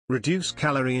Reduce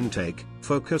calorie intake.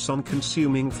 Focus on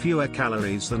consuming fewer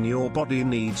calories than your body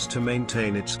needs to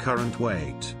maintain its current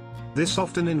weight. This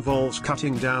often involves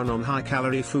cutting down on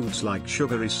high-calorie foods like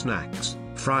sugary snacks,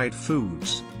 fried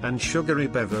foods, and sugary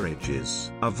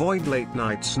beverages. Avoid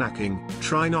late-night snacking.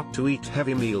 Try not to eat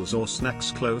heavy meals or snacks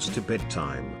close to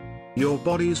bedtime. Your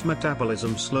body's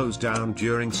metabolism slows down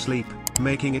during sleep,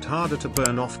 making it harder to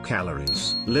burn off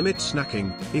calories. Limit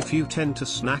snacking. If you tend to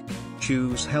snack,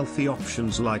 choose healthy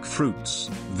options like fruits,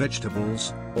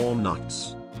 vegetables, or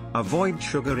nuts. Avoid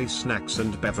sugary snacks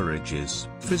and beverages.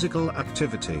 Physical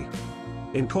activity.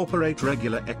 Incorporate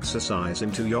regular exercise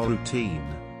into your routine.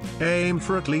 Aim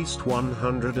for at least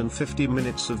 150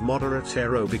 minutes of moderate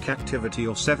aerobic activity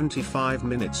or 75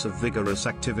 minutes of vigorous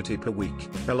activity per week,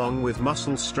 along with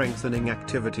muscle strengthening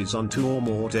activities on 2 or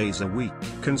more days a week.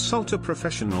 Consult a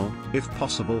professional. If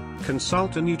possible,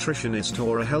 consult a nutritionist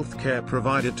or a healthcare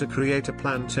provider to create a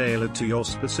plan tailored to your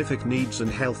specific needs and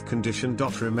health condition.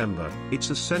 Remember, it's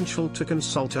essential to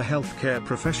consult a healthcare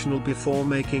professional before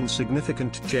making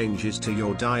significant changes to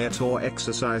your diet or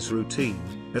exercise routine,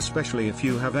 especially if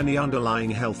you have any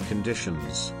underlying health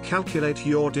conditions. Calculate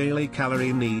your daily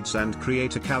calorie needs and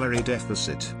create a calorie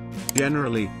deficit.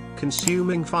 Generally,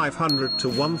 consuming 500 to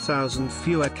 1,000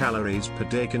 fewer calories per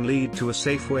day can lead to a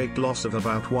safe weight loss of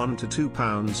about 1 to 2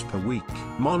 pounds per week.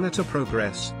 Monitor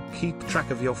progress. Keep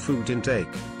track of your food intake,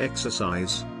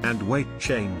 exercise, and weight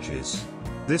changes.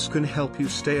 This can help you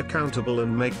stay accountable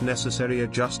and make necessary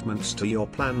adjustments to your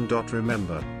plan.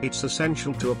 Remember, it's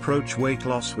essential to approach weight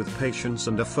loss with patience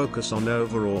and a focus on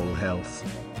overall health.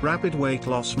 Rapid weight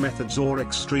loss methods or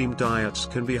extreme diets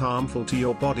can be harmful to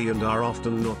your body and are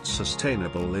often not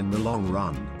sustainable in the long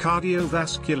run.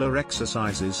 Cardiovascular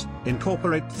exercises.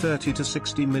 Incorporate 30 to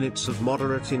 60 minutes of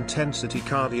moderate intensity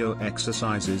cardio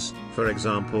exercises, for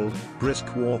example, brisk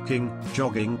walking,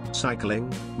 jogging,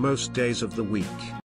 cycling, most days of the week.